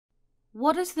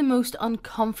What is the most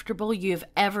uncomfortable you've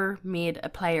ever made a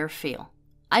player feel?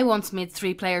 I once made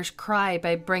 3 players cry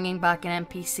by bringing back an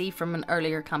NPC from an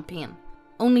earlier campaign.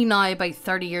 Only now about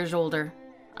 30 years older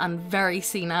and very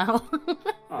senile.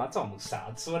 Oh, that's almost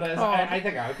sad. So it is. Oh. I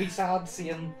think I would be sad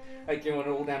seeing, like, you know, an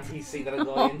old NPC that I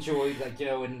really enjoyed, like, you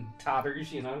know, in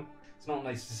tatters, you know. It's not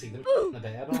nice to see them in the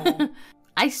bed. Oh.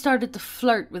 I started to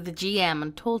flirt with the GM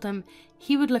and told him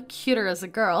he would look cuter as a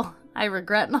girl. I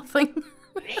regret nothing.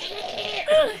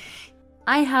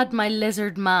 I had my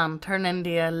lizard man turn into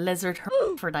a lizard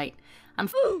hermaphrodite and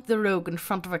f*** the rogue in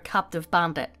front of a captive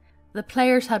bandit. The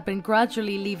players had been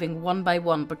gradually leaving one by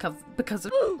one because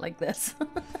of like this.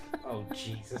 Oh,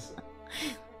 Jesus.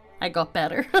 I got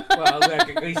better. Well,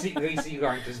 like, at least you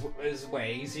learned his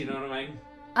ways, you know what I mean?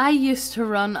 I used to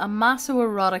run a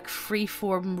maso-erotic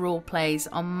freeform roleplays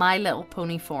on My Little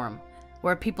Pony forum,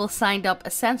 where people signed up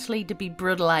essentially to be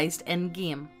brutalised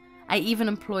in-game. I even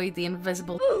employed the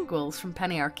invisible ghouls from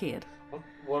Penny Arcade.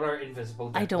 What are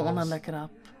invisible I don't want to look it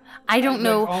up. I don't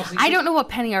know. I don't know what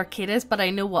Penny Arcade is, but I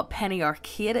know what Penny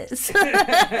Arcade is.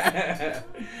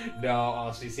 No,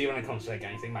 honestly, see, when it comes to like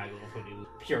anything My Little Pony,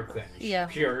 pure cringe. Yeah.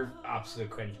 Pure absolute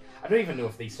cringe. I don't even know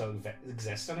if they still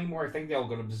exist anymore. I think they all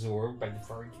got absorbed by the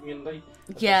furry community.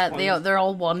 Yeah, they're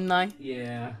all one now.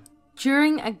 Yeah.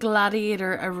 During a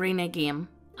gladiator arena game,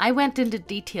 I went into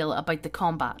detail about the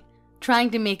combat,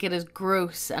 trying to make it as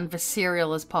gross and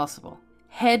visceral as possible.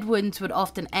 Head wounds would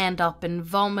often end up in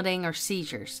vomiting or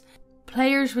seizures.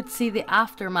 Players would see the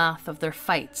aftermath of their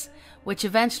fights, which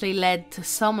eventually led to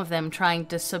some of them trying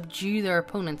to subdue their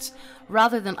opponents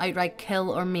rather than outright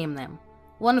kill or maim them.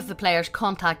 One of the players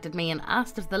contacted me and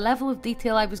asked if the level of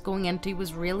detail I was going into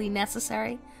was really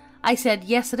necessary. I said,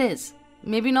 yes it is.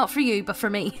 Maybe not for you, but for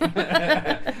me.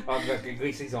 Oh, look, at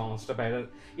least he's honest about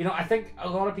it. You know, I think a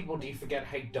lot of people do forget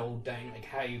how dulled down, like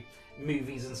how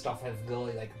movies and stuff have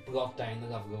really like brought down the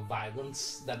level of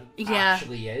violence that it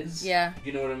actually is. Yeah.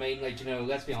 You know what I mean? Like, you know,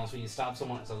 let's be honest, when you stab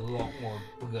someone, it's a lot more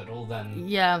brutal than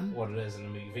what it is in a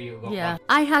movie. Yeah.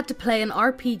 I had to play an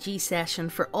RPG session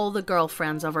for all the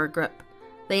girlfriends of our group.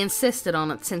 They insisted on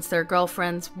it since their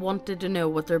girlfriends wanted to know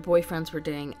what their boyfriends were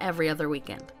doing every other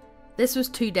weekend. This was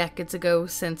 2 decades ago,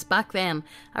 since back then,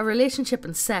 a relationship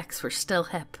and sex were still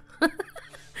hip.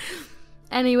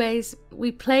 Anyways, we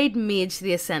played Mage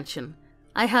the Ascension.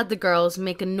 I had the girls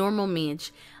make a normal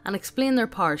mage and explain their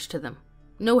powers to them.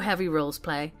 No heavy roles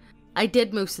play. I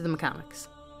did most of the mechanics.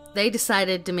 They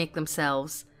decided to make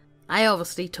themselves. I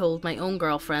obviously told my own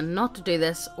girlfriend not to do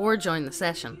this or join the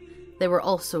session. They were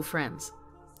also friends.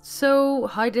 So,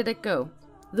 how did it go?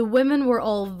 The women were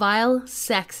all vile,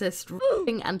 sexist,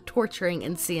 raping and torturing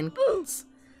insane girls.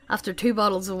 After 2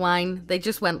 bottles of wine, they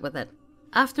just went with it.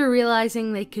 After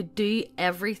realising they could do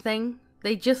everything,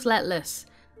 they just let loose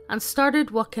and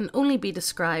started what can only be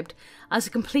described as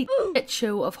a complete shit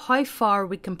show of how far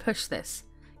we can push this.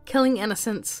 Killing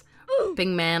innocents,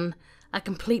 raping men, a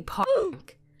complete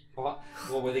prank. What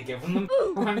were they giving them?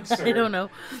 I don't know.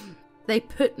 They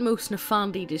put most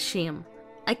Nefandi to shame.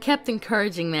 I kept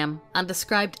encouraging them and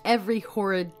described every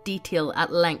horrid detail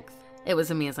at length. It was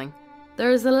amazing.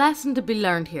 There is a lesson to be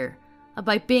learned here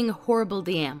about being a horrible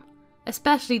DM,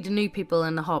 especially to new people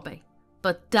in the hobby.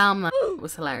 But damn, that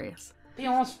was hilarious. Be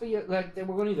honest with you, like, they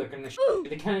were only looking at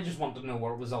they kind of just wanted to know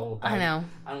what it was all about. I know.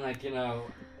 And, like, you know,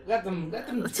 let them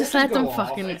just let them go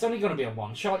fucking... off. It's only going to be a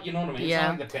one-shot, you know what I mean? Yeah. It's not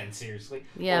like they're playing seriously.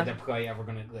 Yeah. Or they're probably ever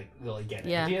going to, like, really get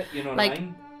Yeah. into it, you know what Like, I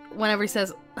mean? whenever he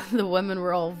says the women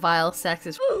were all vile,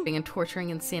 sexist, raping and torturing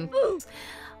insane girls,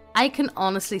 I can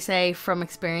honestly say from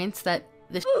experience that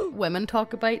the women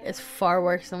talk about is far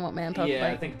worse than what men talk about. Yeah,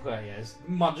 I think it probably is.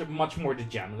 Much more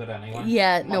degenerate anyway.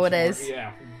 Yeah, no, it more, is.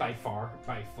 Yeah, by far.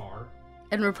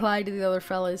 In reply to the other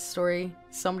fella's story,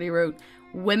 somebody wrote,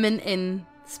 women in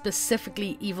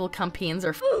specifically evil campaigns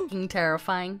are fucking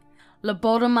terrifying.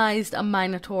 Lobotomized a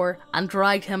minotaur and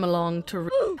dragged him along to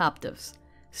rape captives.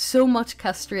 So much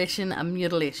castration and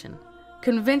mutilation.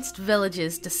 Convinced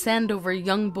villages to send over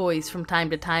young boys from time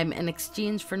to time in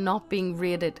exchange for not being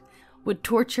raided. Would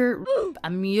torture, rape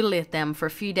and mutilate them for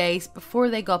a few days before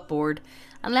they got bored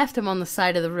and left them on the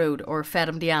side of the road or fed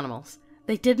them to animals.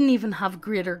 They didn't even have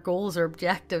greater goals or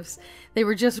objectives. They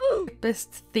were just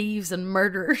rapists, thieves and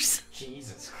murderers.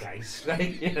 Jesus Christ,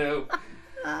 like, you know.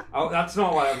 Oh, that's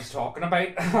not what I was talking about.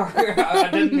 I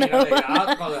didn't mean it like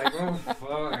that, but like, oh,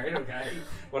 fuck, right, okay.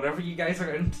 Whatever you guys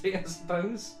are into, I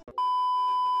suppose.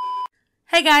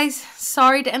 Hey guys,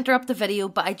 sorry to interrupt the video,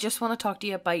 but I just want to talk to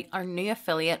you about our new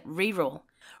affiliate, Reroll.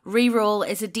 Reroll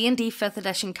is a D&D 5th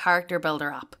edition character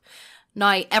builder app.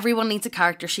 Now, everyone needs a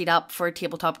character sheet app for a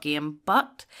tabletop game,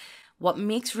 but what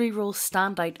makes Reroll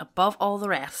stand out above all the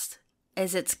rest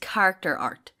is its character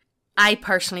art. I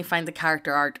personally find the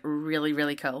character art really,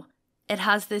 really cool. It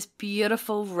has this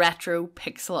beautiful retro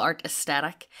pixel art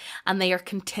aesthetic, and they are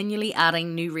continually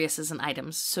adding new races and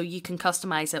items, so you can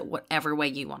customize it whatever way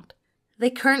you want. They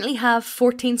currently have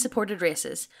 14 supported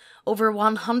races, over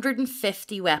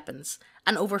 150 weapons,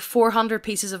 and over 400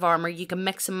 pieces of armour you can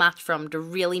mix and match from to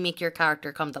really make your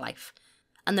character come to life.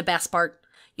 And the best part,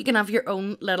 you can have your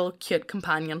own little cute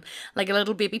companion, like a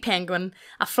little baby penguin,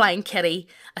 a flying kitty,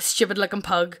 a stupid looking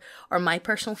pug, or my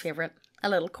personal favourite, a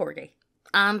little corgi.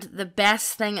 And the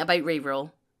best thing about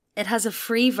Reroll, it has a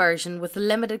free version with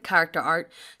limited character art,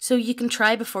 so you can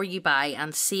try before you buy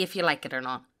and see if you like it or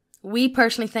not. We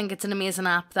personally think it's an amazing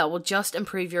app that will just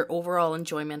improve your overall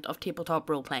enjoyment of tabletop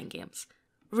role-playing games.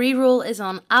 Reroll is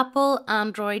on Apple,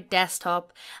 Android,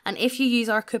 desktop, and if you use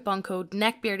our coupon code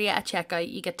Neckbeardia at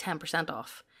checkout, you get 10%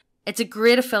 off. It's a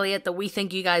great affiliate that we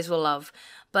think you guys will love,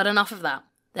 but enough of that.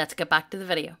 Let's get back to the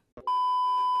video.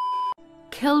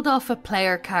 Killed off a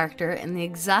player character in the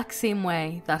exact same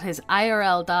way that his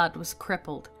IRL dad was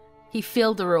crippled. He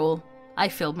failed the role. I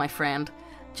failed my friend.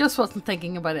 Just wasn't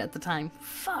thinking about it at the time.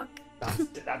 Fuck.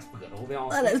 That's brutal, to be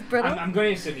honest. That is brutal. I'm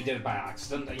going to assume he did it by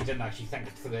accident, and he didn't actually think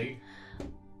it through.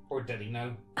 Or did he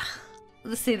know?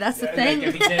 See, that's the thing.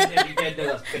 Like, if he did know,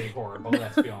 that's pretty horrible,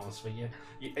 let's be honest with you.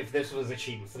 If this was a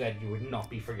cheating thread, you would not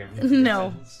be forgiven for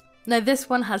No. sins. Now this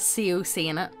one has COC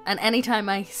in it, and anytime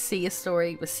I see a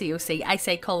story with COC, I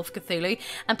say Call of Cthulhu,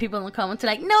 and people in the comments are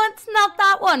like, no, it's not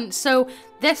that one. So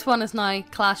this one is now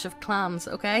Clash of Clans,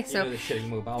 okay? So the shitty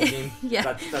mobile game. Yeah.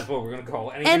 That's what we're going to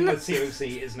call it. Anything with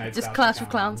COC is now just Clash of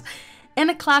Clans. In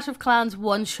a Clash of Clans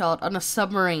one-shot on a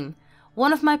submarine,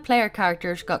 one of my player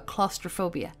characters got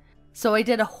claustrophobia. So I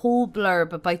did a whole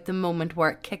blurb about the moment where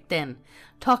it kicked in,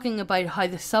 talking about how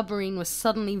the submarine was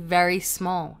suddenly very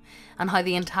small, and how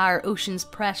the entire ocean's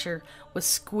pressure was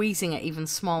squeezing it even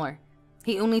smaller.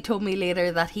 He only told me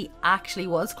later that he actually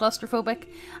was claustrophobic,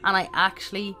 and I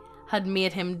actually had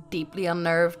made him deeply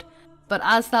unnerved. But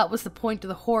as that was the point of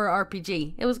the horror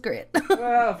RPG, it was great.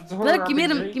 Well, if it's a horror Look,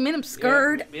 RPG, you made him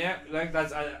scared. Yeah, like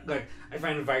that's I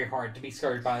find it very hard to be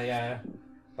scared by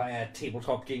a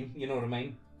tabletop game. You know what I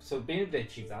mean? So being able to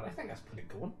achieve that, I think that's pretty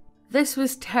cool. This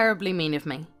was terribly mean of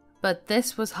me, but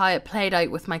this was how it played out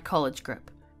with my college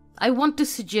group. I want to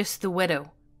seduce the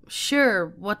widow. Sure,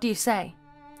 what do you say?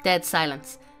 Dead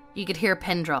silence. You could hear a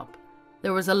pin drop.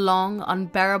 There was a long,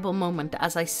 unbearable moment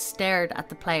as I stared at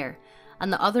the player,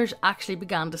 and the others actually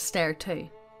began to stare too.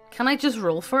 Can I just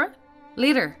roll for it?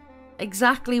 Later.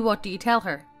 Exactly what do you tell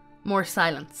her? More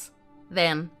silence.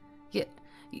 Then,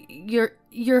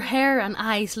 your hair and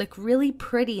eyes look really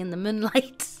pretty in the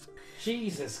moonlight.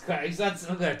 Jesus Christ, that's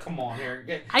come on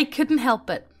here. I couldn't help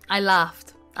it. I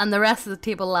laughed, and the rest of the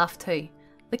table laughed too.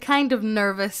 The kind of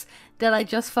nervous, did I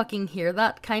just fucking hear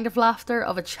that kind of laughter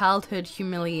of a childhood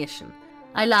humiliation.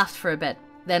 I laughed for a bit,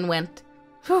 then went,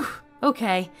 whew,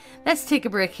 okay, let's take a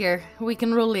break here. We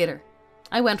can roll later.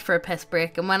 I went for a piss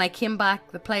break, and when I came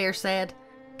back, the player said,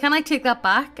 can I take that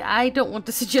back? I don't want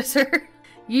to seduce her.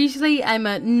 Usually I'm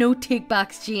a no take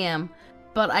backs GM,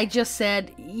 but I just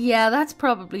said, yeah, that's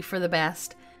probably for the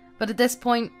best. But at this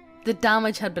point, the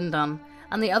damage had been done,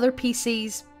 and the other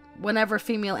PCs, whenever a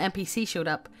female NPC showed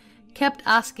up, kept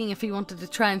asking if he wanted to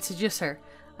try and seduce her.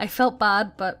 I felt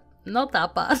bad, but not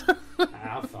that bad.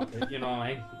 Fuck it, you know what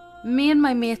I mean? Me and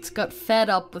my mates got fed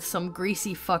up with some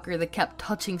greasy fucker that kept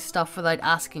touching stuff without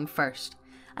asking first,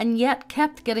 and yet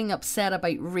kept getting upset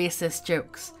about racist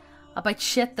jokes, about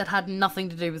shit that had nothing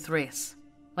to do with race.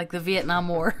 Like the Vietnam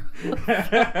War.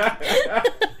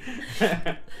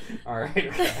 Alright,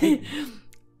 okay.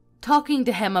 Talking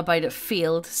to him about it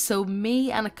failed, so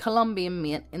me and a Colombian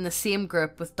mate in the same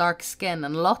group with dark skin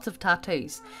and lots of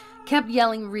tattoos kept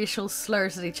yelling racial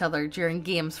slurs at each other during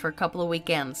games for a couple of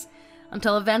weekends,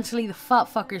 until eventually the fat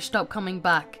fuckers stopped coming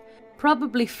back,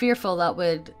 probably fearful that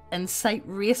would incite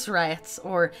race riots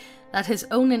or that his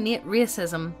own innate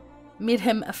racism made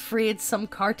him afraid some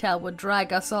cartel would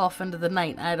drag us off into the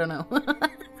night. I don't know.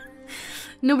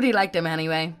 Nobody liked him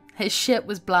anyway. His shit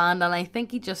was bland, and I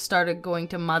think he just started going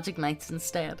to magic nights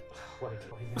instead. What a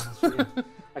joy, man.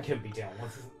 I couldn't be down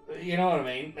with it. You know what I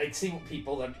mean? Like, see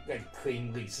people that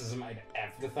claim racism out of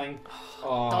everything.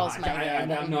 Oh,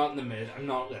 I'm not in the mood. I'm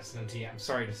not listening to you. I'm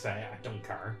sorry to say, I don't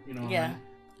care. You know what I mean?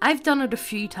 I've done it a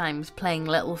few times playing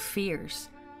Little Fears.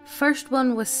 First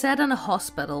one was set in a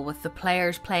hospital with the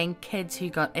players playing kids who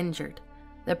got injured.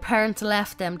 Their parents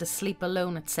left them to sleep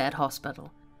alone at said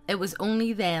hospital. It was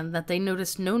only then that they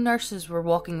noticed no nurses were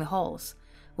walking the halls.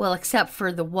 Well, except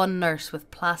for the one nurse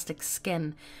with plastic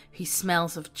skin who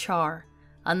smells of char,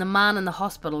 and the man in the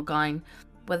hospital gown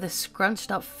with a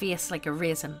scrunched up face like a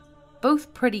raisin.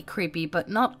 Both pretty creepy but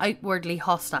not outwardly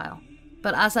hostile.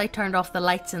 But as I turned off the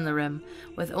lights in the room,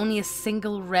 with only a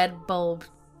single red bulb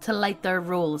to light their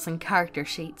roles and character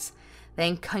sheets, they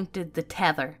encountered the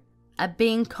Tether, a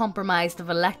being compromised of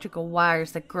electrical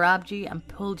wires that grabbed you and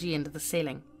pulled you into the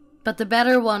ceiling. But the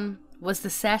better one was the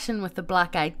session with the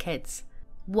black-eyed kids.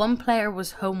 One player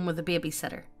was home with a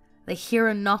babysitter. They hear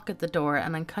a knock at the door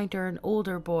and encounter an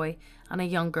older boy and a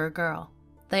younger girl.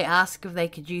 They ask if they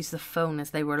could use the phone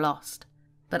as they were lost.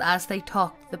 But as they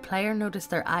talked, the player noticed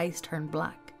their eyes turn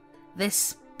black. This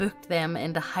spooked them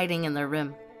into hiding in their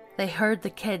room. They heard the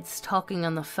kids talking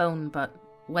on the phone, but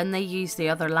when they used the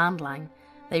other landline,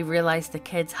 they realised the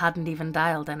kids hadn't even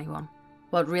dialed anyone.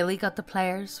 What really got the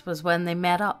players was when they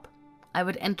met up. I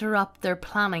would interrupt their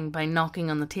planning by knocking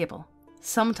on the table.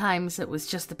 Sometimes it was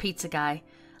just the pizza guy,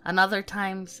 and other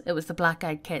times it was the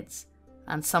black-eyed kids,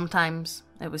 and sometimes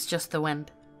it was just the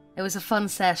wind. It was a fun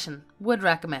session, would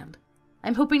recommend.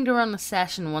 I'm hoping to run a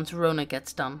session once Rona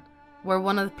gets done, where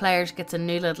one of the players gets a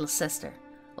new little sister,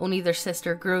 only their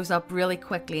sister grows up really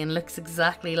quickly and looks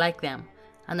exactly like them,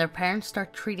 and their parents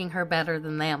start treating her better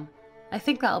than them. I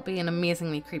think that'll be an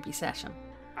amazingly creepy session.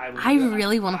 I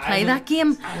really want to play that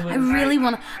game. I really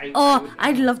want to.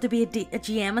 I'd love to be a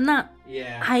GM in that.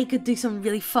 Yeah. I could do some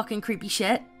really fucking creepy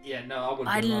shit. Yeah, no, I would.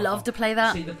 I'd love to play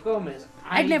that. See, the problem is,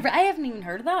 I haven't even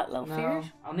heard of that. Little Fears.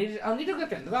 I'll need to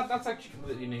look into that. That's actually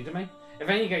completely new to me. If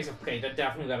any of you guys have played it,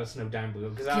 definitely let us know down below,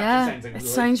 because that actually sounds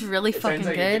like sounds really fucking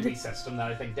good. good. It sounds like a system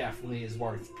that I think definitely is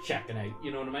worth checking out.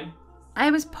 You know what I mean? I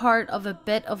was part of a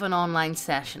bit of an online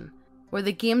session where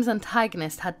the game's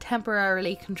antagonist had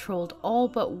temporarily controlled all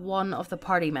but one of the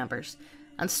party members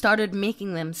and started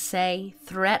making them say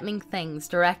threatening things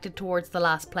directed towards the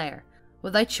last player,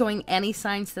 without showing any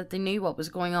signs that they knew what was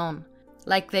going on.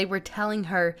 Like they were telling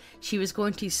her she was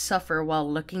going to suffer while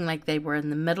looking like they were in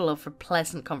the middle of a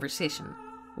pleasant conversation.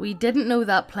 We didn't know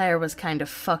that player was kind of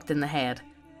fucked in the head,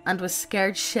 and was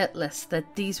scared shitless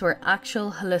that these were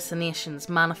actual hallucinations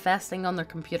manifesting on their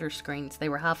computer screens they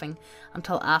were having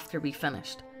until after we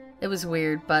finished. It was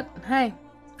weird, but hey,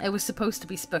 it was supposed to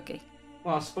be spooky.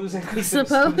 Well, I suppose it was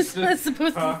supposed to be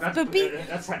spooky.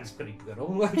 That sounds pretty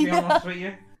brutal, to be honest with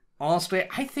you. Honestly,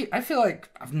 I feel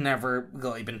like I've never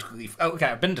really been truly... Okay,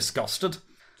 I've been disgusted.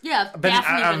 Yeah,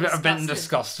 I've been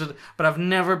disgusted, but I've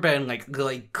never been like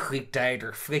really creeped out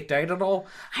or freaked out at all.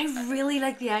 I really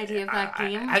like the idea of that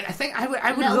game. I think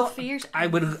I would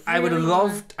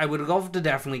love to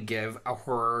definitely give a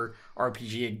horror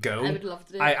RPG a go. I would love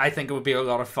to do it. I think it would be a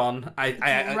lot of fun.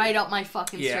 Right up my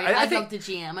fucking street. I'd love to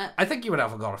GM it. I think you would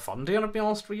have a lot of fun doing it, to be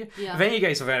honest with you. Yeah. If any of you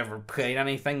guys have ever played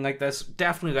anything like this,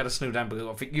 definitely let us know down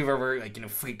below. If you've ever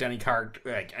freaked any character,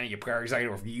 like any of your players out,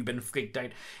 or if you've been freaked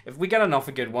out. If we get enough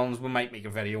of good ones, we might make a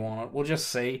video on it. We'll just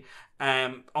see.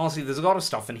 Honestly, there's a lot of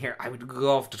stuff in here I would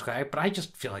love to try, but I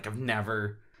just feel like I've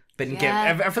never been given.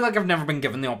 I feel like I've never been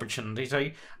given the opportunity to,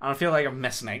 and I feel like I'm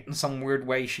missing out in some weird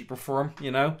way, shape, or form.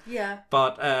 Yeah.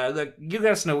 But look, you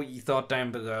let us know what you thought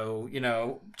down below.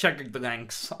 Check out the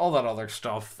links, all that other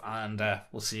stuff, and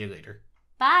we'll see you later.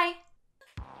 Bye.